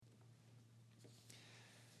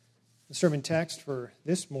The sermon text for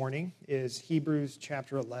this morning is Hebrews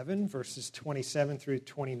chapter 11, verses 27 through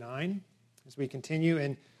 29. As we continue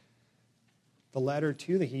in the letter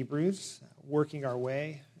to the Hebrews, working our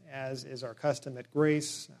way, as is our custom at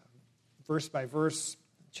Grace, verse by verse,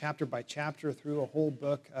 chapter by chapter, through a whole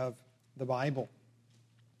book of the Bible.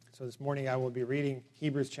 So this morning I will be reading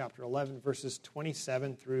Hebrews chapter 11, verses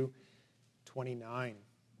 27 through 29.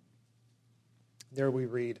 There we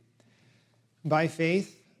read, "By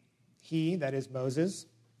faith, he," that is Moses,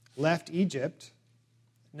 "left Egypt,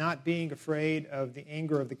 not being afraid of the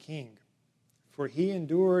anger of the king, for he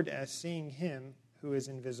endured as seeing him who is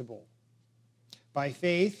invisible. By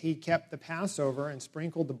faith he kept the Passover and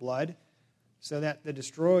sprinkled the blood, so that the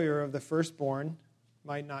destroyer of the firstborn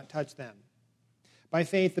might not touch them. By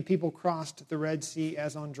faith the people crossed the Red Sea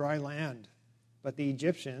as on dry land, but the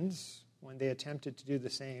Egyptians, when they attempted to do the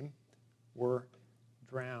same, were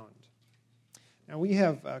drowned." Now, we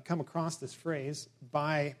have come across this phrase,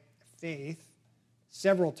 "by faith,"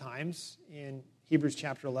 several times in Hebrews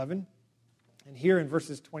chapter 11. And here in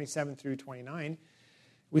verses 27 through 29,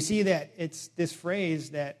 we see that it's this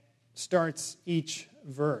phrase that starts each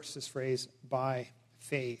verse, this phrase, "by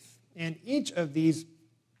faith." And each of these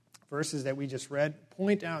verses that we just read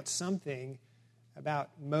point out something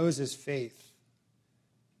about Moses' faith,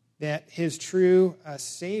 that his true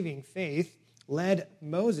saving faith led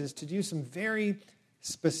Moses to do some very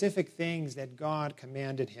specific things that God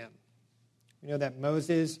commanded him. We know that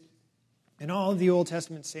Moses and all of the Old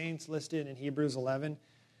Testament saints listed in Hebrews 11,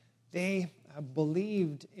 they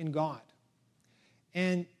believed in God.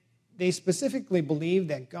 And they specifically believed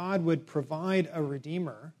that God would provide a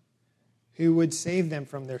Redeemer who would save them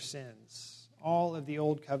from their sins. All of the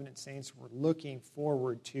Old Covenant saints were looking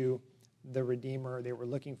forward to the Redeemer. They were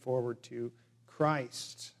looking forward to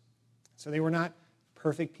Christ. So they were not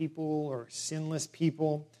perfect people or sinless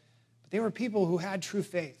people, but they were people who had true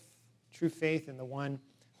faith in the one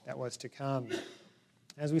that was to come.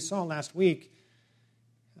 As we saw last week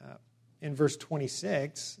in verse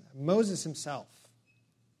 26, Moses himself,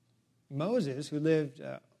 Moses, who lived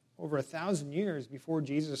over 1,000 years before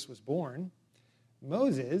Jesus was born,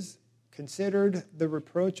 Moses considered the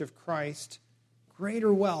reproach of Christ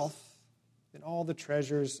greater wealth than all the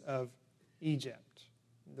treasures of Egypt.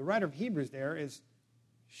 The writer of Hebrews there is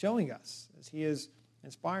showing us, as he is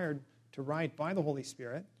inspired to write by the Holy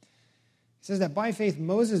Spirit, he says that by faith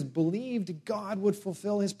Moses believed God would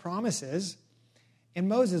fulfill his promises, and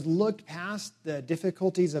Moses looked past the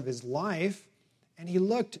difficulties of his life, and he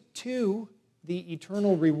looked to the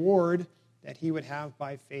eternal reward that he would have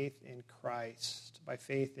by faith in Christ, by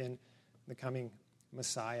faith in the coming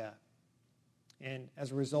Messiah. And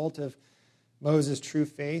as a result of Moses' true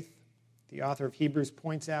faith, the author of Hebrews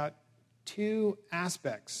points out two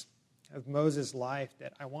aspects of Moses' life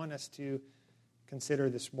that I want us to consider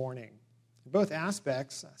this morning. Both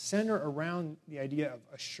aspects center around the idea of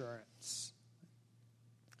assurance.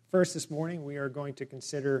 First, this morning, we are going to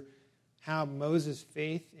consider how Moses'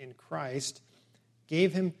 faith in Christ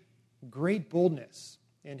gave him great boldness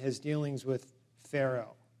in his dealings with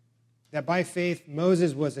Pharaoh. That by faith,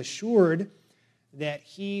 Moses was assured that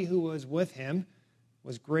he who was with him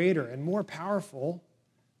was greater and more powerful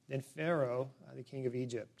than Pharaoh, the king of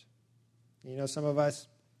Egypt. You know, some of us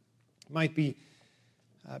might be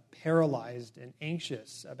paralyzed and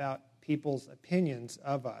anxious about people's opinions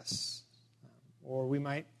of us. Or we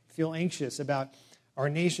might feel anxious about our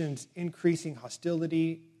nation's increasing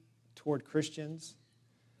hostility toward Christians.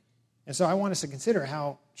 And so I want us to consider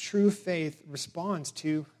how true faith responds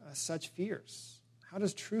to such fears. How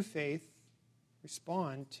does true faith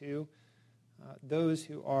respond to those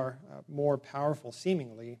who are more powerful,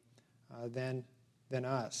 seemingly, than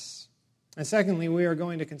us? And secondly, we are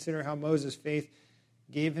going to consider how Moses' faith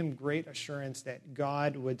gave him great assurance that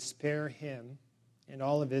God would spare him and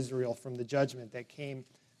all of Israel from the judgment that came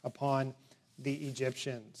upon the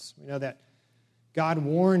Egyptians. We know that God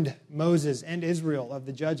warned Moses and Israel of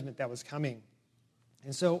the judgment that was coming.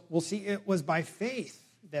 And so we'll see it was by faith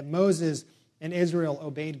that Moses and Israel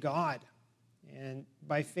obeyed God. And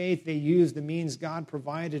by faith, they used the means God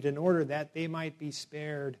provided in order that they might be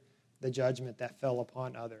spared the judgment that fell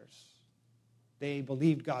upon others. They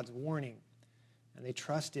believed God's warning, and they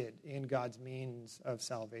trusted in God's means of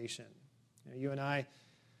salvation. You and I,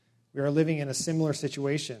 we are living in a similar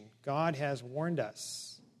situation. God has warned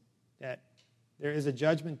us that there is a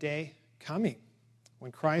judgment day coming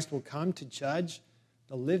when Christ will come to judge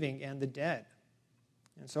the living and the dead.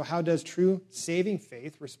 And so how does true saving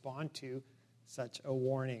faith respond to such a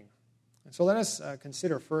warning? And so let us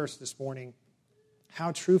consider first this morning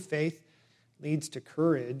how true faith leads to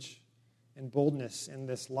courage and boldness in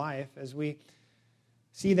this life as we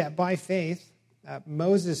see that by faith,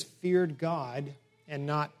 Moses feared God and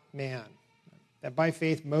not man. That by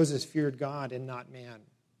faith, Moses feared God and not man.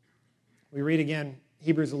 We read again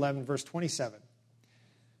Hebrews 11, verse 27.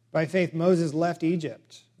 By faith, Moses left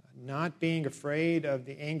Egypt, not being afraid of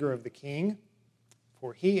the anger of the king,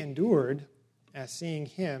 for he endured as seeing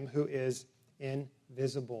him who is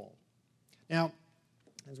invisible. Now,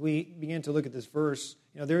 as we begin to look at this verse,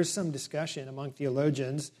 there is some discussion among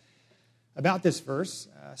theologians about this verse,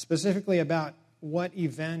 specifically about what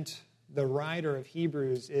event the writer of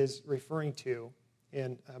Hebrews is referring to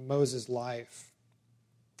in Moses' life.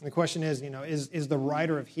 And the question is the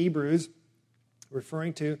writer of Hebrews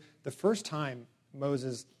referring to the first time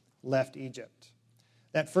Moses left Egypt?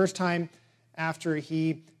 That first time after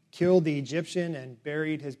he killed the Egyptian and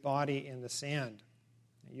buried his body in the sand.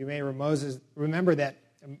 You may remember that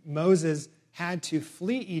Moses had to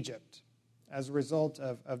flee Egypt as a result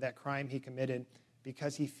of that crime he committed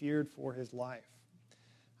because he feared for his life.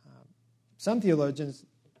 Some theologians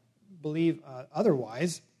believe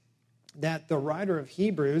otherwise, that the writer of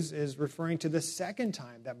Hebrews is referring to the second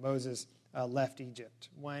time that Moses left Egypt,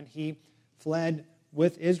 when he fled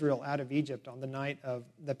with Israel out of Egypt on the night of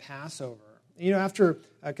the Passover. After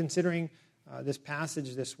considering this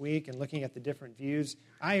passage this week and looking at the different views,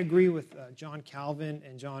 I agree with John Calvin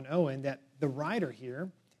and John Owen that the writer here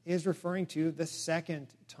is referring to the second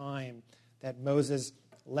time that Moses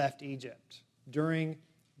left Egypt, during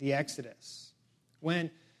the Exodus, when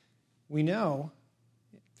we know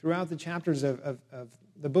throughout the chapters of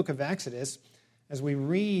the book of Exodus, as we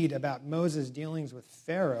read about Moses' dealings with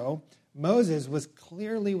Pharaoh, Moses was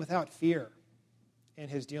clearly without fear in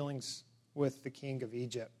his dealings with the king of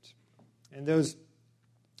Egypt. And those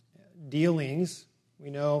dealings, we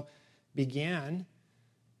know, began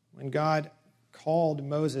when God called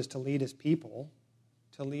Moses to lead his people,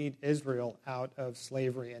 to lead Israel out of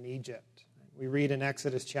slavery in Egypt. We read in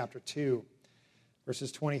Exodus chapter 2,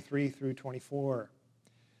 verses 23 through 24.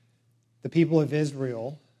 The people of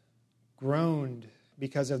Israel groaned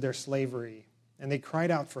because of their slavery, and they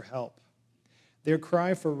cried out for help. Their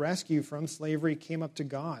cry for rescue from slavery came up to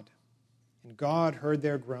God, and God heard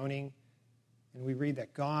their groaning. And we read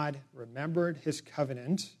that God remembered his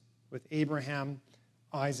covenant with Abraham,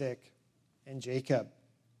 Isaac, and Jacob.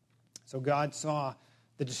 So God saw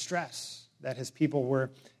the distress that his people were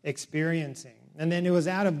experiencing. And then it was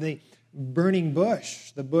out of the burning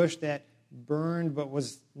bush, the bush that burned but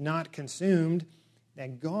was not consumed,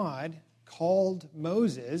 that God called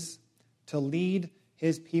Moses to lead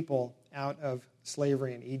his people out of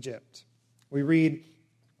slavery in Egypt. We read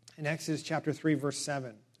in Exodus chapter 3, verse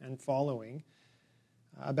 7 and following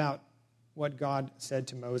about what God said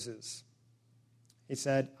to Moses. He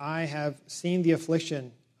said, I have seen the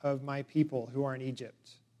affliction of my people who are in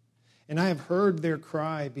Egypt, and I have heard their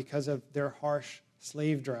cry because of their harsh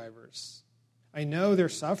slave drivers. I know their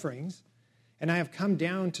sufferings, and I have come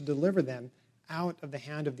down to deliver them out of the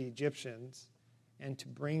hand of the Egyptians and to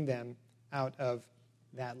bring them out of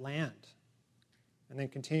that land. And then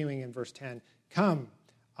continuing in verse 10, come,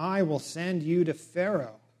 I will send you to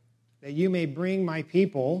Pharaoh, that you may bring my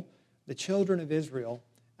people, the children of Israel,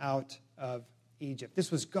 out of Egypt.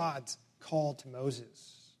 This was God's call to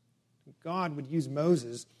Moses. God would use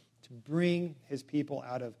Moses to bring his people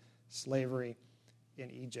out of slavery in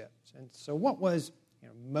Egypt. And so what was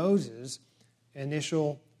Moses'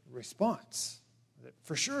 initial response?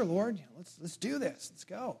 For sure, Lord, let's do this. Let's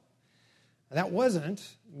go. And that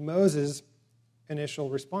wasn't Moses' initial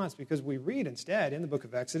response, because we read instead in the book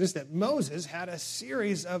of Exodus that Moses had a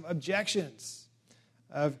series of objections,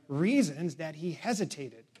 of reasons that he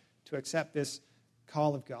hesitated to accept this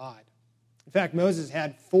call of God. In fact, Moses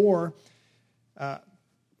had 4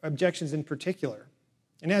 objections in particular.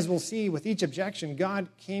 And as we'll see, with each objection, God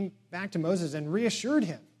came back to Moses and reassured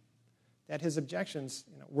him that his objections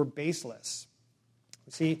were baseless.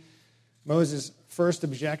 We see Moses' first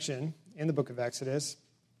objection in the book of Exodus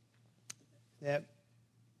that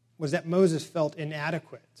Moses felt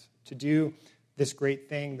inadequate to do this great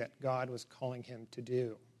thing that God was calling him to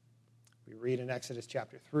do. We read in Exodus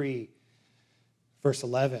chapter 3, verse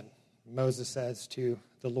 11, Moses says to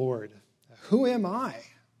the Lord, who am I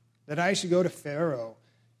that I should go to Pharaoh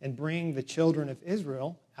and bring the children of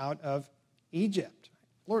Israel out of Egypt?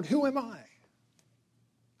 Lord, who am I?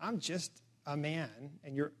 I'm just a man,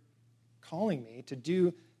 and you're calling me to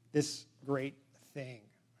do this great thing.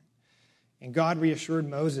 And God reassured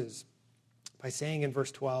Moses by saying in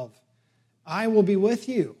verse 12, I will be with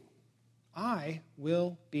you. I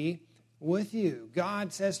will be with you.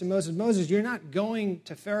 God says to Moses, Moses, you're not going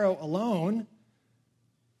to Pharaoh alone.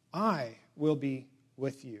 I will be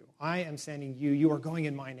with you. I am sending you. You are going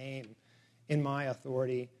in my name, in my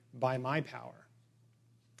authority, by my power.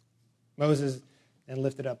 Moses then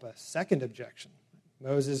lifted up a second objection.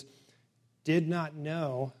 Moses did not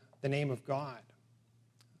know the name of God.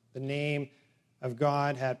 The name of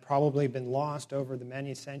God had probably been lost over the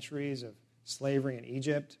many centuries of slavery in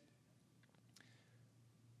Egypt.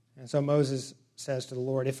 And so Moses says to the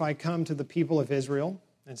Lord, if I come to the people of Israel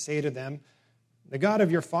and say to them, the God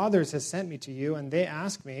of your fathers has sent me to you, and they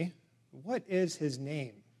ask me, what is his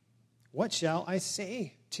name? What shall I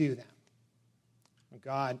say to them? And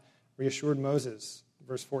God reassured Moses,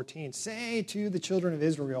 verse 14, say to the children of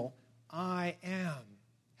Israel, I am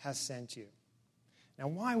has sent you. Now,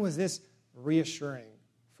 why was this reassuring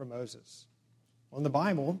for Moses? Well, in the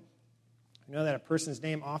Bible, we know that a person's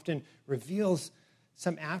name often reveals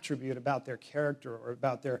some attribute about their character or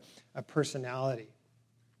about their personality.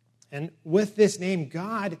 And with this name,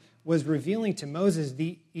 God was revealing to Moses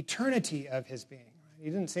the eternity of his being. He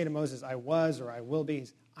didn't say to Moses, I was or I will be.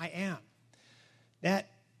 I am. That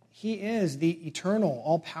he is the eternal,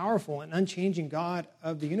 all-powerful, and unchanging God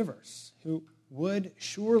of the universe who would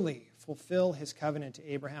surely fulfill his covenant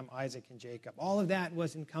to Abraham, Isaac, and Jacob. All of that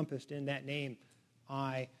was encompassed in that name,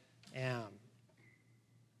 I am.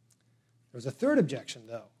 There was a third objection,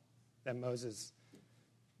 though, that Moses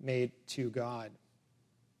made to God.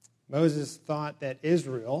 Moses thought that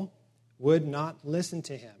Israel would not listen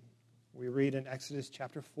to him. We read in Exodus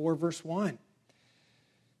chapter 4, verse 1.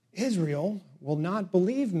 Israel will not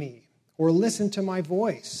believe me or listen to my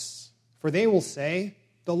voice, for they will say,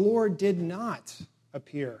 the Lord did not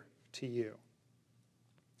appear to you.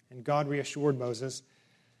 And God reassured Moses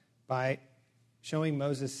by showing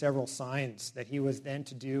Moses several signs that he was then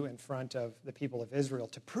to do in front of the people of Israel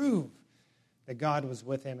to prove that God was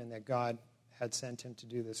with him and that God had sent him to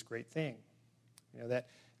do this great thing. You know, that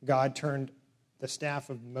God turned the staff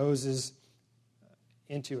of Moses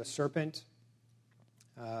into a serpent.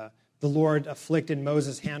 The Lord afflicted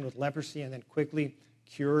Moses' hand with leprosy and then quickly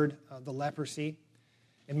cured the leprosy.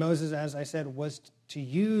 And Moses, as I said, was to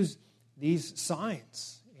use these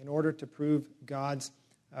signs in order to prove God's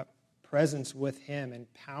presence with him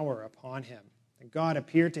and power upon him. And God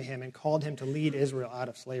appeared to him and called him to lead Israel out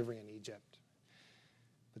of slavery in Egypt.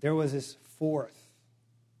 But there was this fourth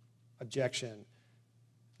objection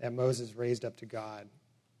that Moses raised up to God.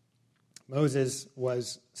 Moses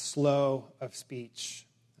was slow of speech.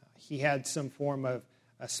 He had some form of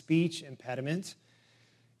a speech impediment,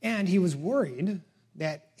 and he was worried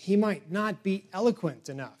that he might not be eloquent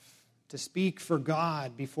enough to speak for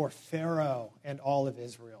God before Pharaoh and all of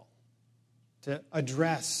Israel, to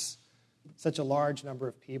address such a large number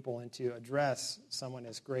of people and to address someone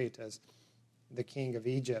as great as the king of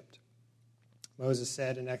Egypt. Moses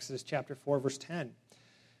said in Exodus chapter 4, verse 10,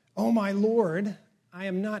 "O my Lord, I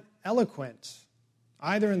am not eloquent,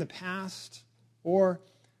 either in the past or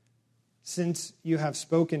since you have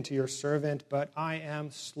spoken to your servant, but I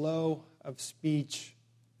am slow of speech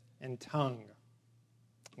and tongue."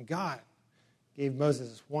 And God gave Moses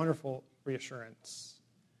this wonderful reassurance.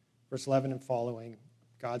 Verse 11 and following,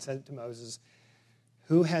 God said to Moses,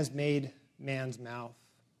 "Who has made man's mouth?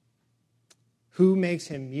 Who makes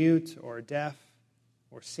him mute or deaf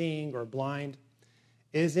or seeing or blind?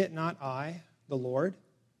 Is it not I, the Lord?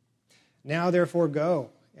 Now therefore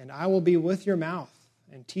go, and I will be with your mouth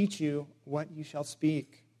and teach you what you shall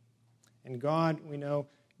speak." And God, we know,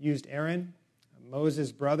 used Aaron,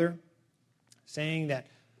 Moses' brother, saying that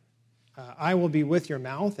I will be with your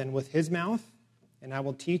mouth and with his mouth, and I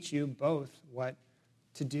will teach you both what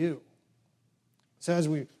to do. So as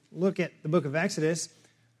we look at the book of Exodus,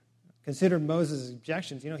 consider Moses'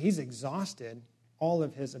 objections. He's exhausted all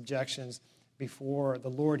of his objections before the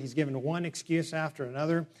Lord. He's given one excuse after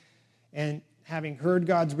another. And having heard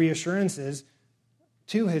God's reassurances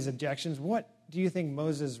to his objections, what do you think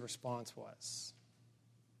Moses' response was?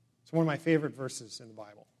 It's one of my favorite verses in the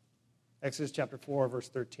Bible. Exodus chapter 4, verse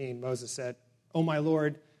 13, Moses said, "Oh, my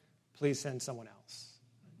Lord, please send someone else."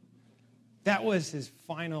 That was his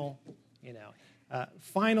final,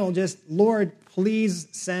 just, "Lord, please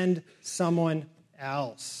send someone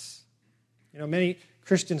else." Many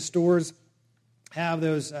Christian stores have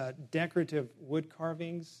those decorative wood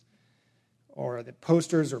carvings or the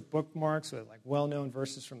posters or bookmarks with well-known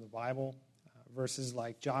verses from the Bible. Verses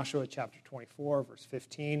like Joshua chapter 24, verse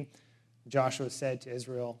 15. Joshua said to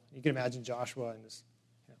Israel, you can imagine Joshua and this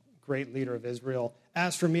great leader of Israel,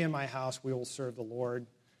 "As for me and my house, we will serve the Lord."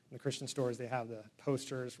 In the Christian stores, they have the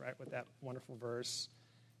posters, right, with that wonderful verse.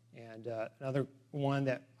 And another one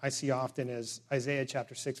that I see often is Isaiah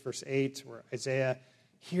chapter 6, verse 8, where Isaiah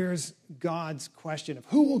hears God's question of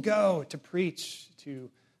who will go to preach to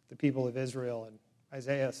the people of Israel. And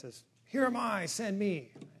Isaiah says, "Here am I, send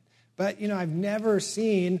me." But, I've never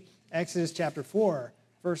seen Exodus chapter 4,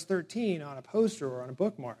 verse 13 on a poster or on a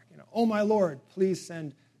bookmark. "Oh, my Lord, please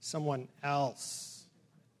send someone else."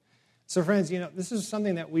 So, friends, this is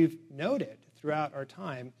something that we've noted throughout our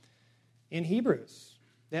time in Hebrews,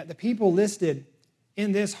 that the people listed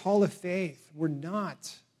in this hall of faith were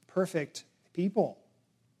not perfect people.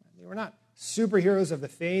 They were not superheroes of the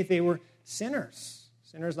faith. They were sinners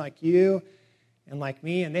like you and like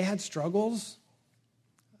me, and they had struggles.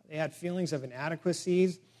 They had feelings of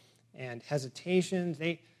inadequacies and hesitations.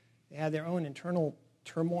 They had their own internal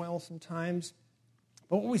turmoil sometimes.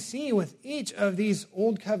 But what we see with each of these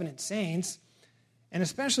Old Covenant saints, and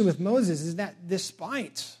especially with Moses, is that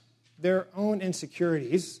despite their own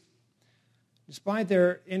insecurities, despite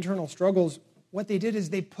their internal struggles, what they did is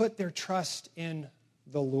they put their trust in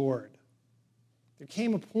the Lord. There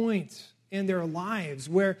came a point in their lives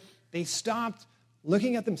where they stopped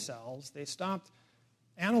looking at themselves, they stopped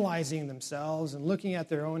analyzing themselves and looking at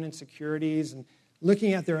their own insecurities and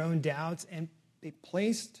looking at their own doubts, and they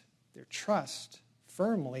placed their trust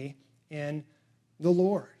firmly in the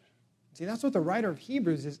Lord. See, that's what the writer of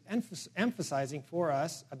Hebrews is emphasizing for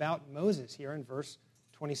us about Moses here in verse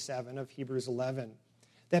 27 of Hebrews 11.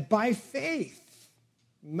 That by faith,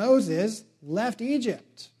 Moses left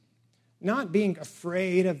Egypt, not being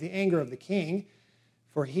afraid of the anger of the king,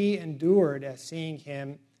 for he endured as seeing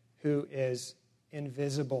him who is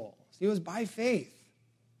invisible. See, it was by faith.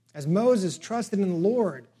 As Moses trusted in the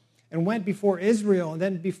Lord and went before Israel and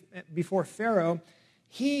then before Pharaoh,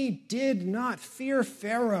 he did not fear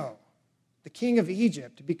Pharaoh, the king of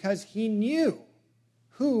Egypt, because he knew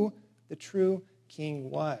who the true king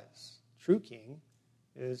was. True king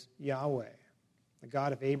is Yahweh, the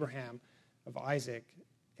God of Abraham, of Isaac,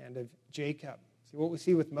 and of Jacob. See, what we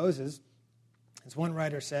see with Moses, as one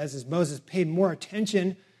writer says, is Moses paid more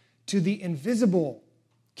attention to the invisible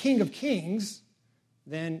King of Kings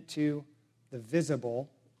than to the visible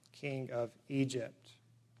King of Egypt.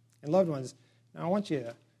 And loved ones, now I want you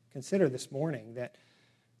to consider this morning that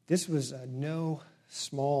this was no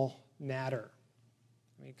small matter.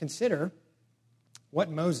 Consider what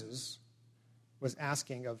Moses was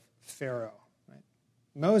asking of Pharaoh. Right?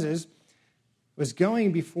 Moses was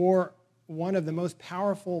going before one of the most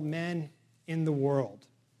powerful men in the world,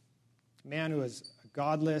 a man who was a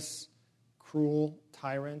godless, cruel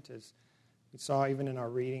tyrant, as we saw even in our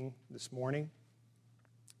reading this morning.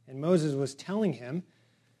 And Moses was telling him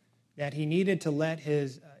that he needed to let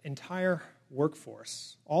his entire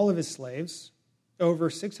workforce, all of his slaves, over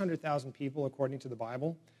 600,000 people according to the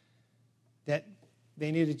Bible, that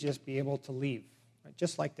they needed to just be able to leave, right?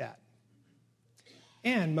 Just like that.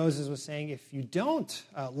 And Moses was saying, if you don't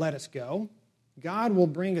let us go, God will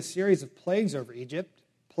bring a series of plagues over Egypt,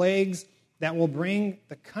 plagues that will bring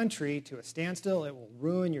the country to a standstill. It will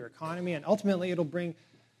ruin your economy, and ultimately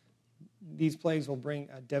these plagues will bring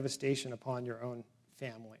a devastation upon your own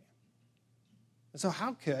family. And so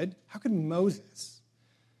how could Moses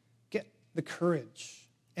get the courage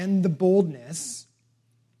and the boldness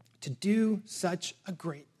to do such a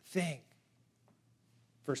great thing?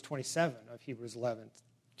 Verse 27 of Hebrews 11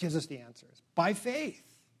 gives us the answers. By faith.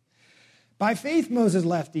 By faith Moses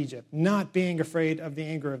left Egypt, not being afraid of the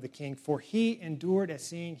anger of the king, for he endured as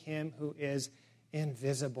seeing him who is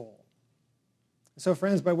invisible. So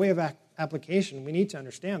friends, by way of application, we need to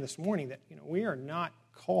understand this morning that we are not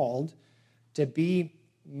called to be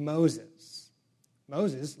Moses.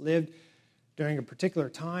 Moses lived during a particular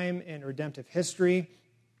time in redemptive history,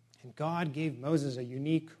 and God gave Moses a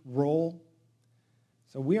unique role.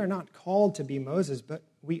 So we are not called to be Moses, but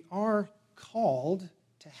we are called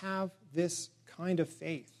to have this kind of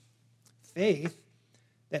faith. Faith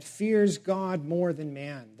that fears God more than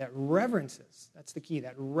man, that reverences, that's the key,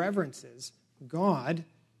 that reverences God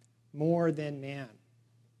more than man.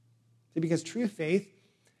 See, because true faith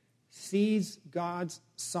sees God's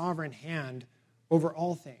sovereign hand over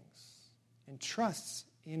all things and trusts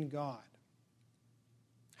in God.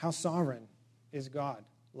 How sovereign is God,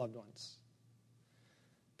 loved ones?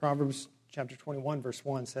 Proverbs chapter 21, verse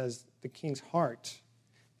 1 says, the king's heart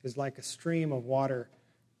is like a stream of water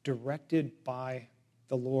directed by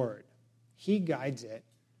the Lord. He guides it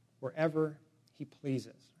wherever he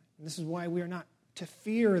pleases. And this is why we are not to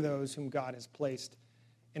fear those whom God has placed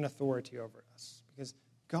in authority over us, because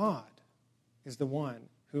God is the one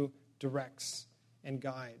who directs and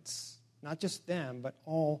guides, not just them, but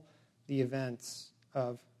all the events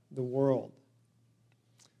of the world.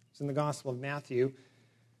 It's in the Gospel of Matthew.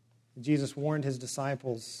 Jesus warned his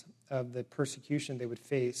disciples of the persecution they would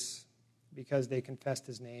face because they confessed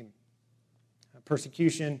his name.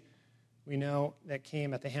 Persecution, we know, that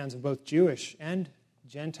came at the hands of both Jewish and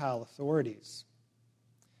Gentile authorities.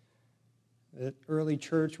 The early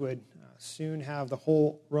church would soon have the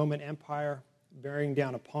whole Roman Empire bearing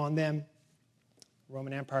down upon them. The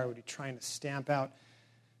Roman Empire would be trying to stamp out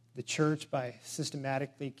the church by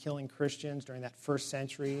systematically killing Christians during that first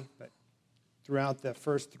century, but throughout the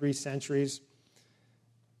first 3 centuries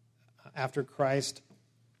after Christ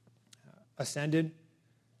ascended,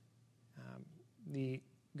 the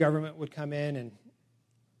government would come in and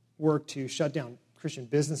work to shut down Christian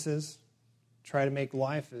businesses, try to make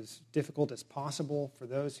life as difficult as possible for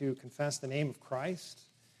those who confess the name of Christ.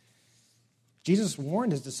 Jesus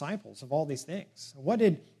warned his disciples of all these things. What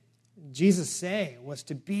did Jesus say was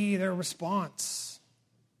to be their response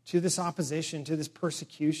to this opposition, to this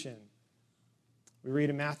persecution? We read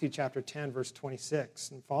in Matthew chapter 10, verse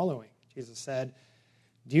 26 and following. Jesus said,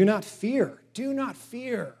 do not fear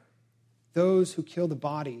those who kill the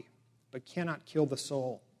body, but cannot kill the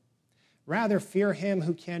soul. Rather, fear him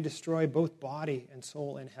who can destroy both body and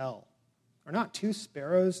soul in hell. Are not 2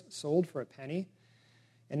 sparrows sold for a penny?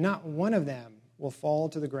 And not one of them will fall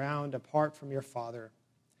to the ground apart from your Father.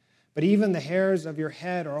 But even the hairs of your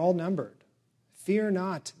head are all numbered. Fear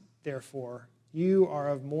not, therefore, you are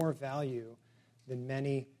of more value than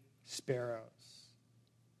many sparrows.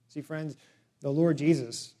 See, friends, the Lord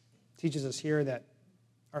Jesus teaches us here that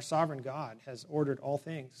our sovereign God has ordered all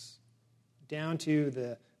things, down to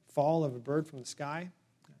the fall of a bird from the sky,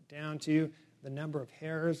 down to the number of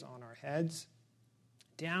hairs on our heads,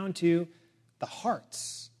 down to the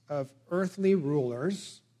hearts of earthly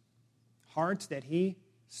rulers, hearts that he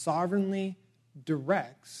sovereignly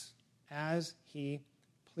directs as he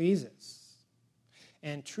pleases.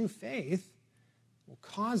 And true faith will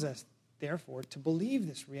cause us, therefore, to believe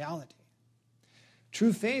this reality.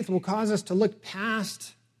 True faith will cause us to look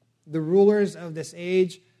past the rulers of this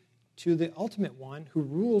age to the ultimate one who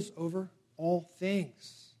rules over all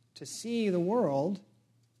things, to see the world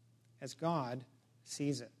as God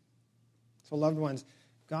sees it. So, loved ones,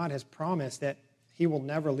 God has promised that he will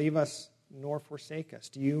never leave us nor forsake us.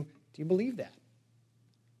 Do you believe that?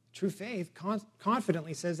 True faith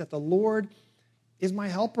confidently says that the Lord is my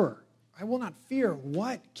helper. I will not fear.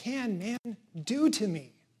 What can man do to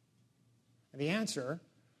me? And the answer,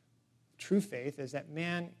 true faith, is that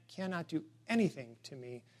man cannot do anything to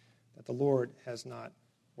me that the Lord has not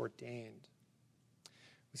ordained.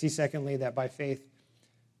 We see, secondly, that by faith,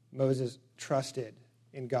 Moses trusted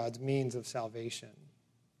in God's means of salvation.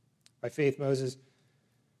 By faith, Moses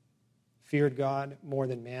feared God more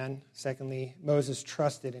than man. Secondly, Moses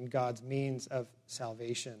trusted in God's means of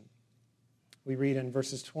salvation. We read in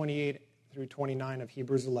verses 28 through 29 of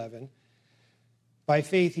Hebrews 11, by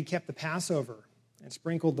faith he kept the Passover and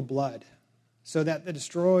sprinkled the blood, so that the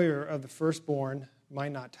destroyer of the firstborn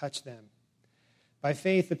might not touch them. By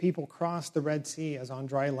faith the people crossed the Red Sea as on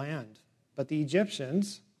dry land, but the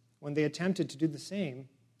Egyptians, when they attempted to do the same,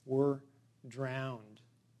 were drowned.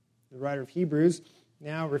 The writer of Hebrews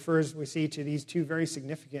now refers, we see, to these 2 very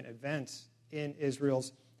significant events in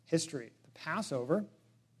Israel's history, the Passover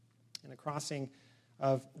and the crossing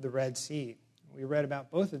of the Red Sea. We read about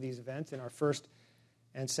both of these events in our first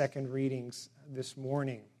and second readings this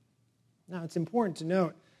morning. Now, it's important to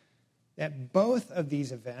note that both of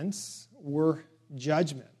these events were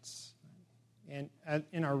judgments. And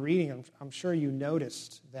in our reading, I'm sure you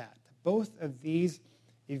noticed that. Both of these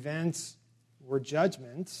events were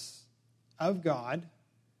judgments of God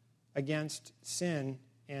against sin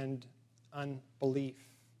and unbelief.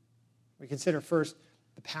 We consider first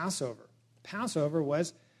the Passover. The Passover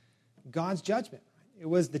was God's judgment. It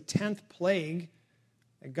was the 10th plague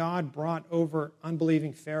that God brought over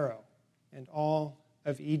unbelieving Pharaoh and all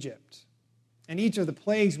of Egypt. And each of the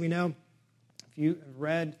plagues, we know, if you have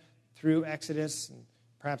read through Exodus and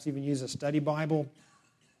perhaps even use a study Bible,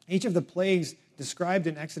 each of the plagues described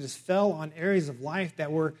in Exodus fell on areas of life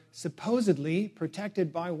that were supposedly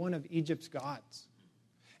protected by one of Egypt's gods.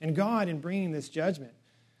 And God, in bringing this judgment,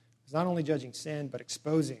 was not only judging sin, but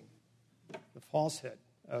exposing the falsehood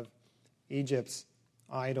of Egypt's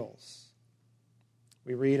idols.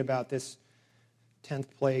 We read about this 10th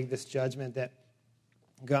plague, this judgment, that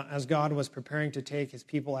God, as God was preparing to take his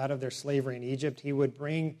people out of their slavery in Egypt, he would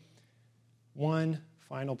bring one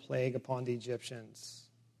final plague upon the Egyptians.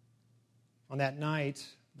 On that night,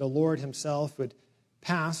 the Lord himself would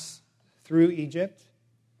pass through Egypt,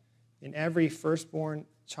 and every firstborn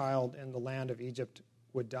child in the land of Egypt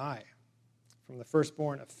would die, from the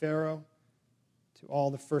firstborn of Pharaoh to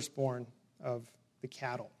all the firstborn of the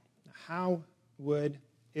cattle. How would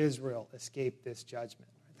Israel escape this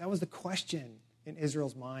judgment? That was the question in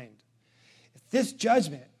Israel's mind. If this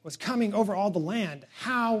judgment was coming over all the land,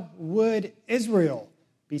 how would Israel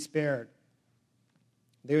be spared?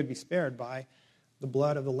 They would be spared by the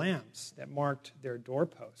blood of the lambs that marked their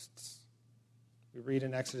doorposts. We read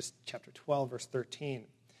in Exodus chapter 12, verse 13.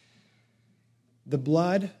 The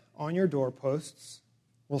blood on your doorposts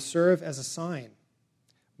will serve as a sign,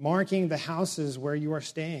 marking the houses where you are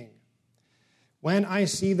staying. When I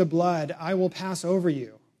see the blood, I will pass over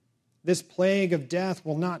you. This plague of death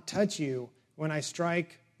will not touch you when I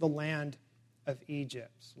strike the land of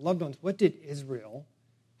Egypt. Loved ones, what did Israel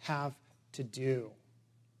have to do?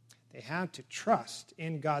 They had to trust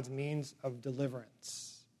in God's means of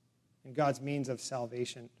deliverance, in God's means of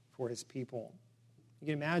salvation for his people. You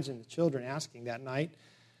can imagine the children asking that night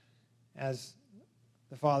as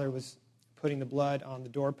the father was putting the blood on the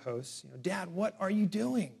doorposts, Dad, what are you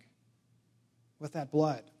doing with that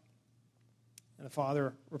blood? And the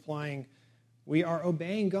father replying, we are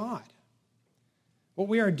obeying God. What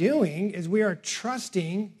we are doing is we are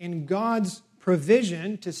trusting in God's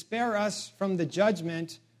provision to spare us from the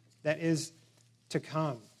judgment that is to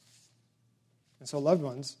come. And so, loved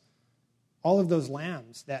ones, all of those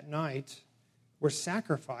lambs that night were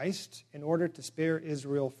sacrificed in order to spare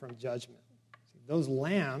Israel from judgment. Those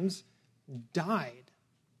lambs died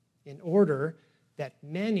in order that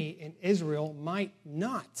many in Israel might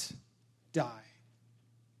not die.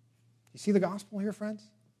 You see the gospel here, friends?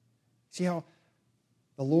 See how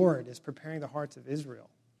the Lord is preparing the hearts of Israel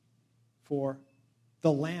for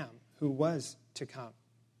the Lamb who was to come.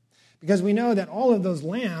 Because we know that all of those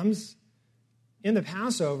lambs in the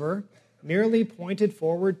Passover merely pointed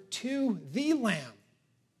forward to the Lamb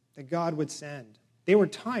that God would send. They were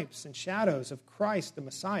types and shadows of Christ, the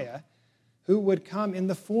Messiah, who would come in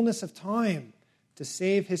the fullness of time to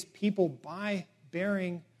save his people by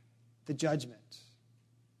bearing the judgment,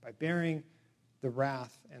 by bearing the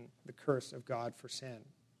wrath and the curse of God for sin.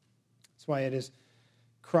 That's why it is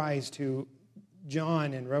Christ who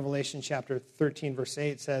John in Revelation chapter 13, verse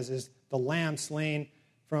 8 says is the Lamb slain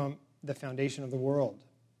from the foundation of the world.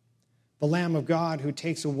 The Lamb of God who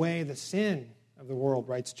takes away the sin of the world,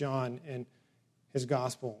 writes John in his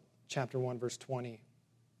Gospel, chapter 1, verse 20.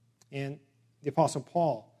 And the Apostle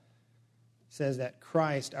Paul says that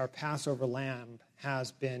Christ, our Passover Lamb,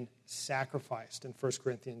 has been sacrificed in 1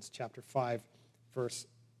 Corinthians chapter 5, verse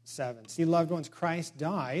 7. See, loved ones, Christ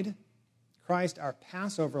died. Christ, our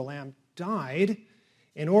Passover Lamb, died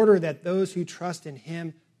in order that those who trust in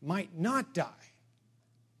him might not die,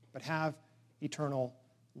 but have eternal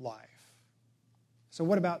life. So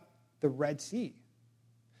what about the Red Sea?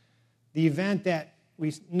 The event that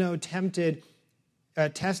we know tested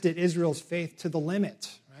Israel's faith to the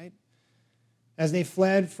limit, right? As they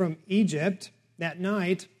fled from Egypt that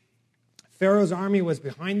night, Pharaoh's army was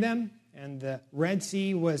behind them, and the Red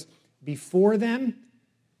Sea was before them.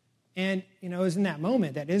 And, it was in that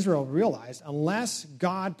moment that Israel realized, unless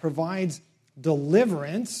God provides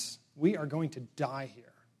deliverance, we are going to die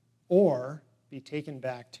here or be taken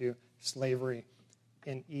back to slavery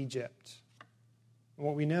in Egypt. And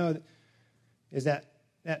what we know is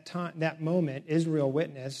that moment, Israel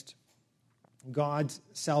witnessed God's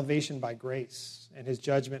salvation by grace and his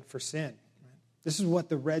judgment for sin. This is what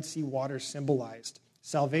the Red Sea waters symbolized.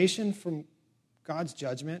 Salvation from God's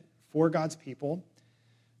judgment for God's people,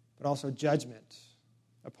 but also judgment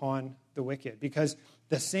upon the wicked. Because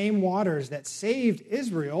the same waters that saved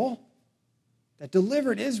Israel, that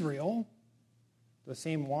delivered Israel, the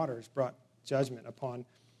same waters brought judgment upon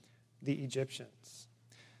the Egyptians.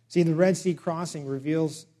 See, the Red Sea crossing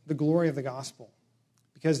reveals the glory of the gospel,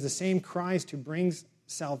 because the same Christ who brings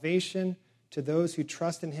salvation to those who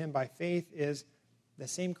trust in him by faith is the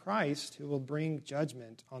same Christ who will bring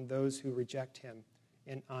judgment on those who reject him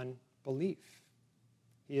in unbelief.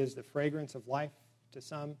 He is the fragrance of life to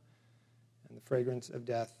some and the fragrance of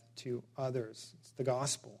death to others. It's the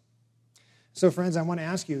gospel. So, friends, I want to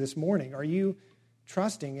ask you this morning, are you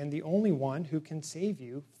trusting in the only one who can save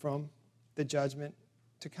you from the judgment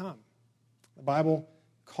to come? The Bible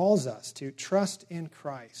calls us to trust in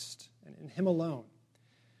Christ and in him alone,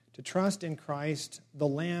 to trust in Christ, the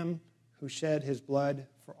Lamb who shed his blood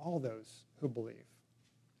for all those who believe.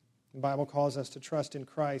 The Bible calls us to trust in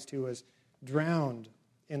Christ who was drowned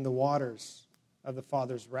in the waters of the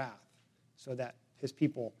Father's wrath so that his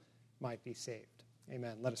people might be saved.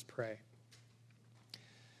 Amen. Let us pray.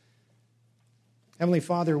 Heavenly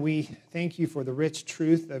Father, we thank you for the rich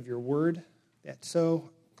truth of your word that so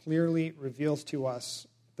clearly reveals to us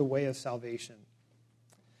the way of salvation.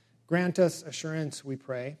 Grant us assurance, we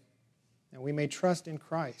pray, and we may trust in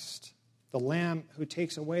Christ the Lamb who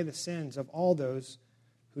takes away the sins of all those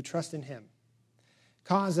who trust in him.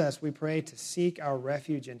 Cause us, we pray, to seek our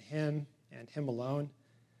refuge in him and him alone.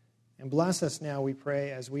 And bless us now, we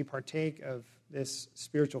pray, as we partake of this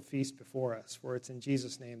spiritual feast before us. For it's in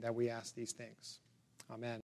Jesus' name that we ask these things. Amen.